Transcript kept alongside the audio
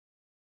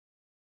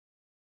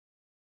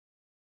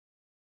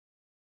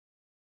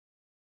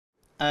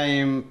I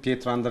am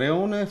Pietro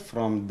Andreone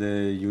from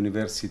the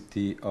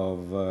University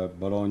of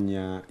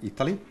Bologna,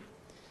 Italy,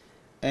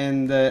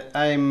 and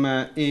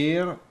I'm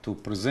here to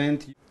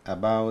present you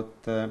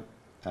about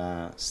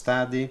a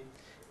study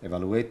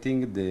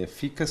evaluating the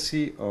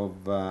efficacy of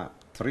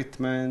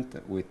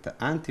treatment with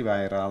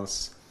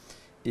antivirals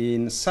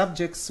in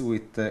subjects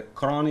with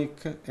chronic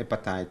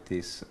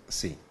hepatitis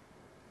C.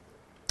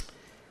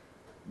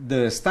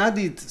 The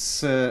study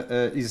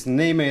is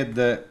named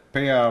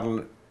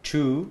PEARL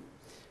 2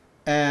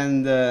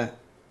 and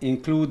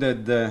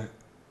included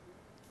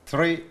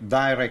 3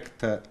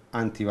 direct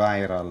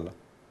antiviral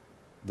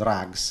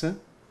drugs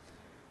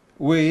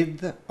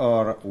with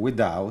or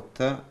without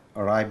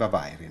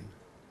ribavirin.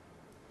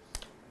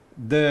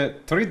 The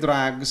 3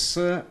 drugs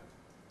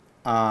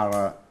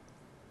are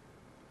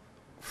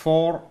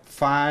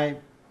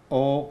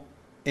 450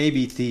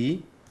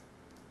 ABT,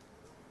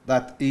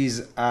 that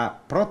is a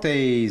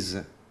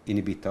protease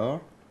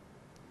inhibitor,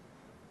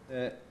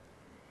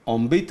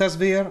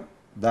 Ombitasvir,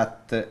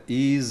 that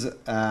is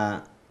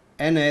a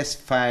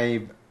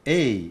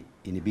NS5A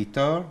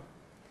inhibitor,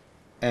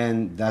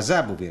 and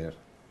Dasabuvir,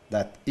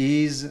 that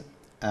is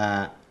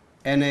a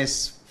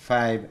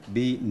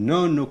NS5B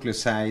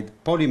non-nucleoside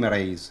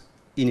polymerase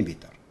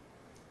inhibitor.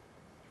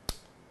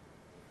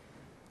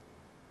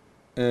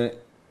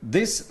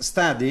 This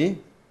study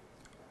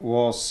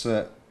was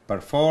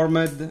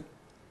performed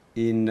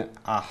in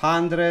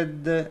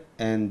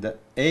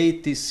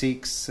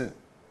 186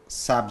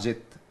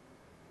 subjects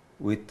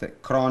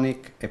with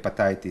chronic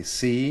hepatitis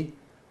C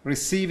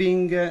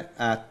receiving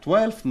a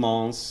 12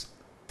 months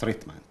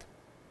treatment.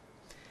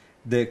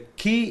 The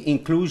key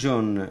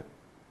inclusion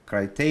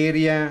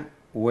criteria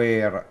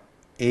were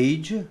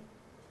age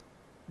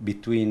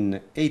between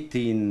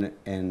 18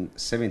 and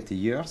 70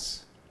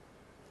 years,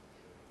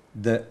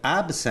 the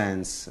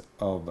absence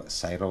of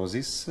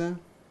cirrhosis,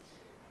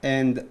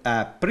 and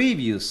a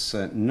previous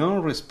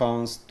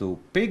non-response to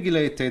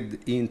pegylated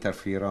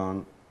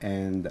interferon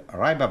and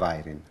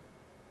ribavirin.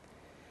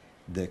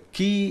 The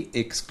key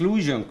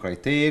exclusion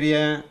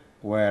criteria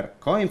were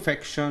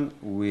co-infection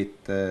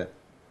with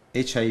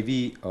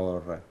HIV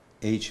or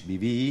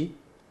HBV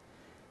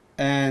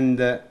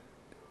and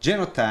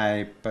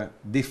genotype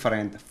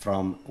different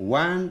from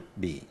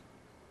 1B.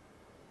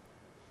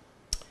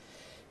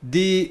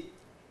 The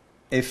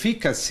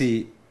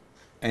efficacy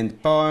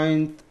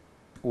endpoint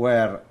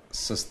were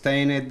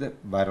sustained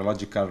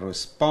virological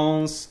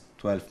response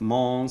 12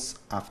 months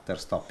after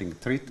stopping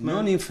treatment,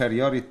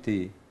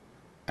 non-inferiority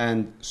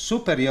and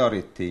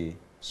superiority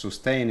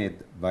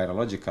sustained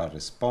virological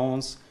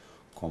response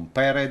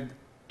compared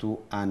to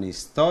an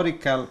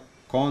historical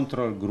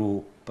control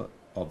group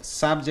of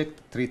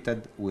subjects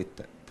treated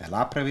with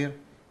Tenofovir,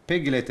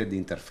 pegylated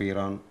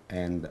interferon,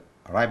 and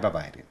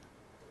ribavirin.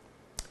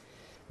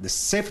 The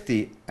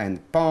safety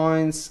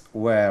endpoints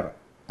were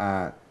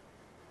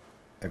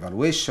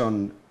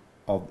evaluation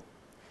of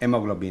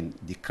hemoglobin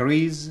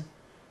decrease,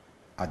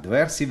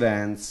 adverse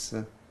events,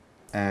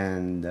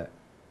 and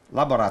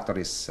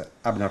laboratory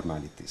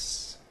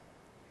abnormalities.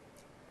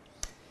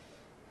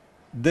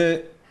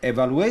 The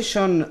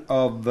evaluation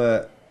of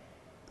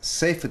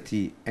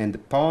safety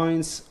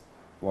endpoints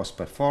was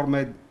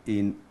performed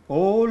in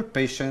all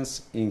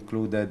patients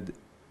included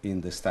in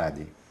the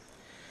study,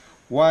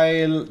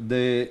 while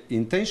the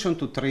intention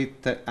to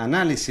treat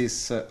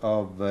analysis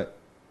of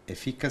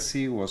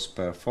efficacy was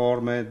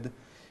performed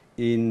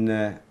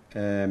in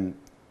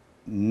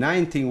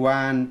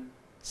 91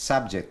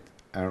 subjects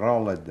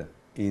enrolled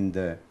in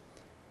the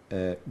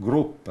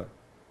group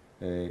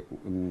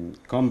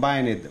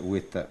combined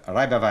with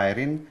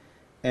ribavirin,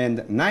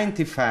 and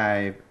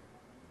 95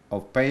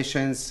 of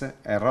patients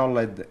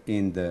enrolled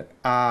in the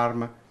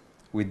arm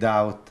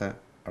without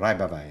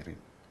ribavirin.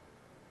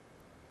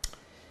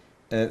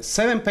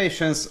 7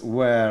 patients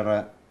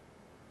were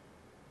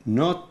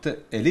not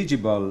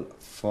eligible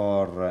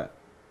for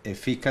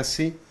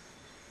efficacy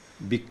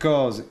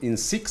because in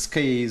 6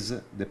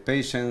 cases the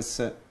patients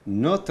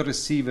not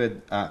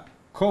received a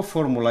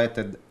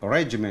co-formulated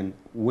regimen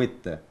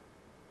with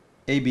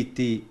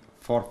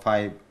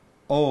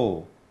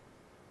ABT-450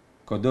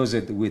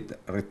 co-dosed with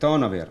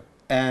Ritonavir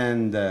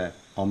and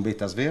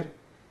Ombitasvir,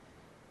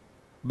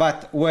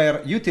 but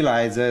were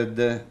utilized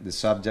the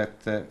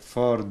subject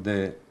for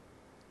the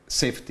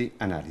safety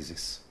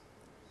analysis.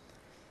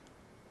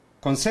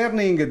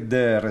 Concerning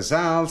the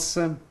results,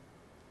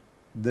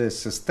 the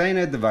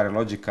sustained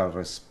virological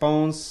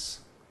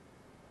response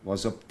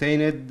was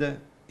obtained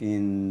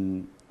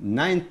in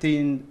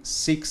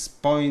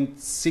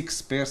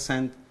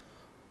 96.6%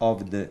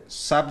 of the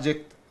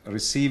subject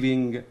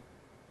receiving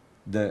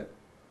the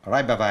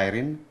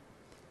ribavirin,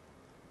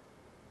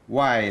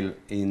 while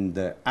in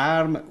the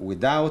arm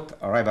without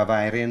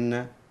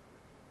ribavirin,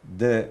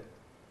 the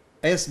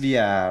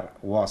SVR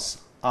was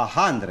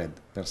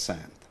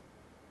 100%.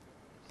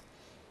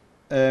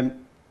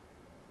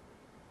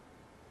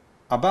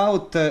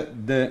 About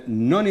the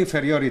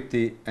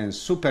non-inferiority and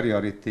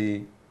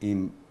superiority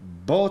in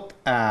both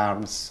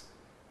arms,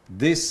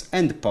 this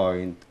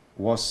endpoint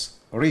was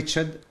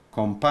reached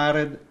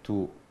compared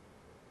to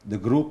the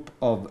group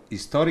of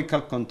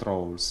historical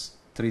controls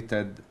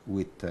treated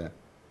with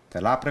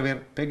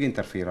Tenofovir,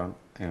 peginterferon,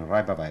 and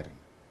Ribavirin.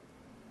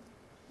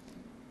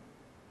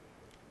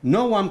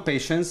 No one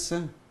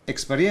patient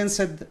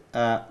experienced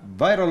a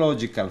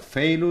virological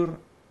failure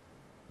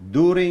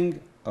during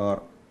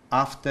or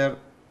after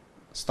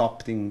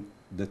stopping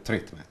the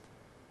treatment.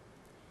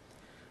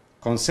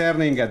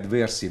 Concerning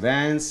adverse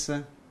events,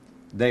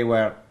 they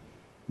were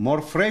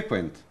more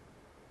frequent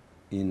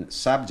in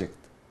subjects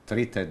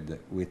treated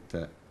with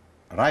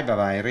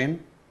Ribavirin,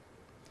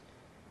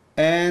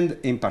 and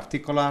in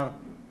particular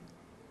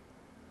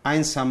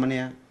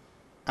insomnia,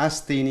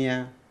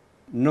 asthenia,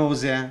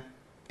 nausea,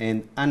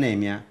 and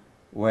anemia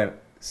were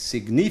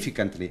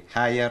significantly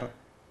higher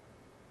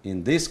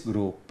in this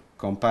group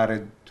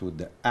compared to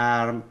the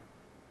arm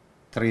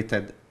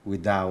treated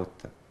without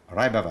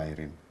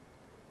Ribavirin.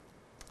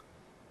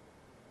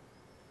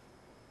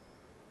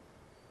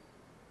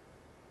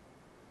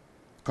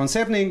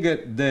 Concerning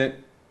the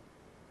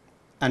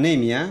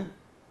anemia,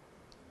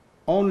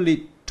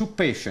 only 2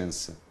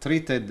 patients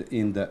treated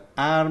in the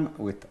arm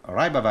with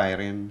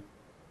Ribavirin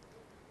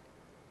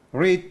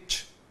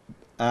reached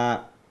a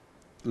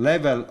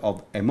level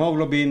of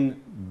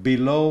hemoglobin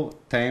below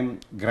 10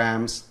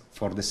 grams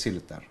for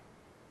deciliter.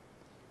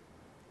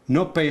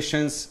 No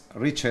patients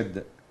reached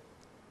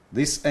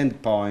this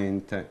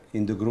endpoint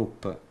in the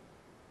group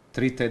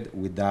treated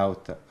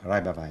without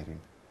Ribavirin.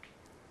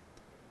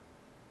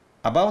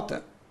 About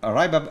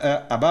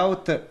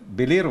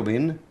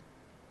bilirubin,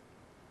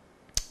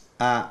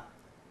 a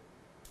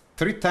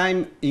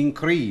 3-time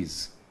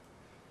increase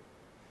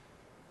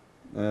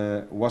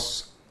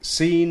was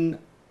seen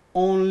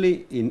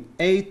only in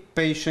 8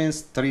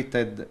 patients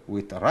treated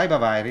with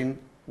Ribavirin,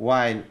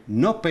 while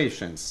no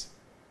patients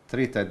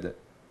treated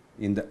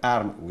in the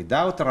arm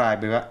without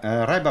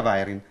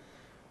Ribavirin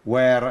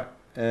were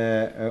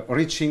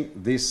reaching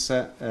this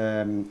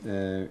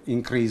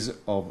increase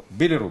of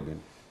bilirubin.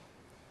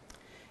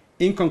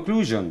 In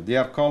conclusion,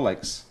 dear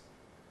colleagues,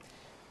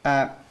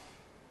 a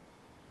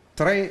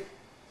 3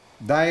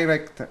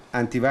 direct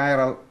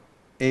antiviral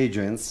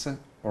agents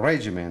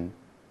regimen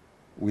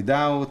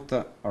without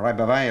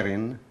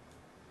Ribavirin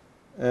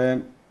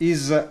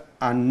is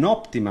an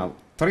optimal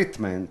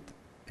treatment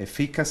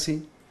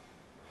efficacy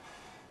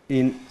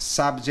in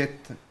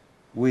subjects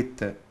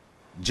with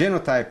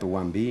genotype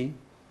 1b,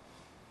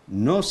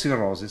 no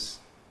cirrhosis,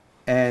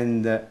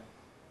 and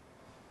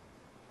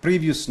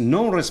previous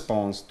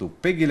non-response to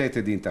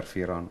pegylated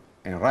interferon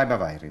and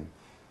Ribavirin.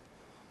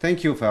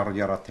 Thank you for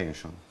your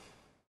attention.